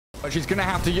But she's going to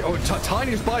have to...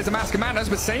 Tiny just buys the Mask of Madness,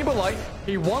 but Saberlight,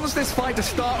 he wants this fight to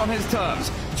start on his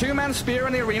terms. Two-man spear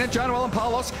in the arena, Jonoel and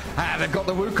Palos. They've got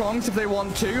the Wukongs if they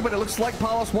want to, but it looks like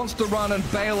Palos wants to run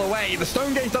and bail away. The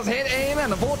Stone Gate does hit in,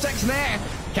 and the Vortex there,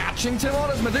 catching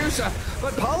Timona's Medusa.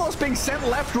 But Palos being sent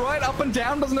left, right, up and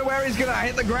down, doesn't know where he's going to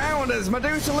hit the ground as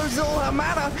Medusa loses all her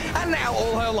mana, and now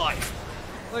all her life.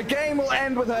 The game will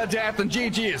end with her death, and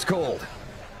GG is called.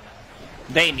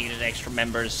 They needed extra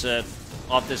members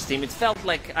of this team. It felt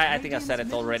like, I think I said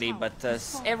it already, but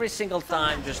every single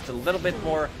time just a little bit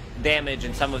more damage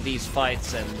in some of these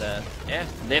fights, and yeah,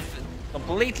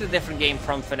 completely different game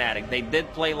from Fnatic. They did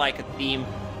play like a team.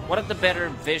 One of the better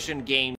Vision games